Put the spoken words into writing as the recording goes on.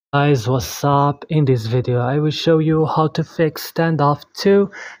Guys, what's up? In this video I will show you how to fix Standoff2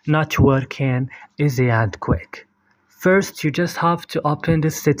 not working easy and quick. First, you just have to open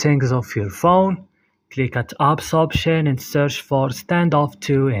the settings of your phone, click at apps option and search for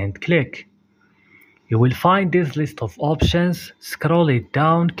Standoff2 and click. You will find this list of options. Scroll it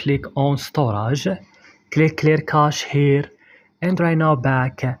down, click on storage, click clear cache here, and right now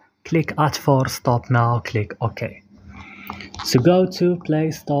back, click at for stop now, click OK. So go to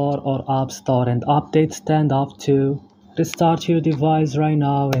Play Store or App Store and update Standoff2. Restart your device right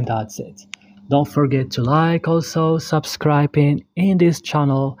now and that's it. Don't forget to like, also subscribing in this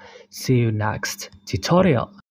channel. See you next tutorial.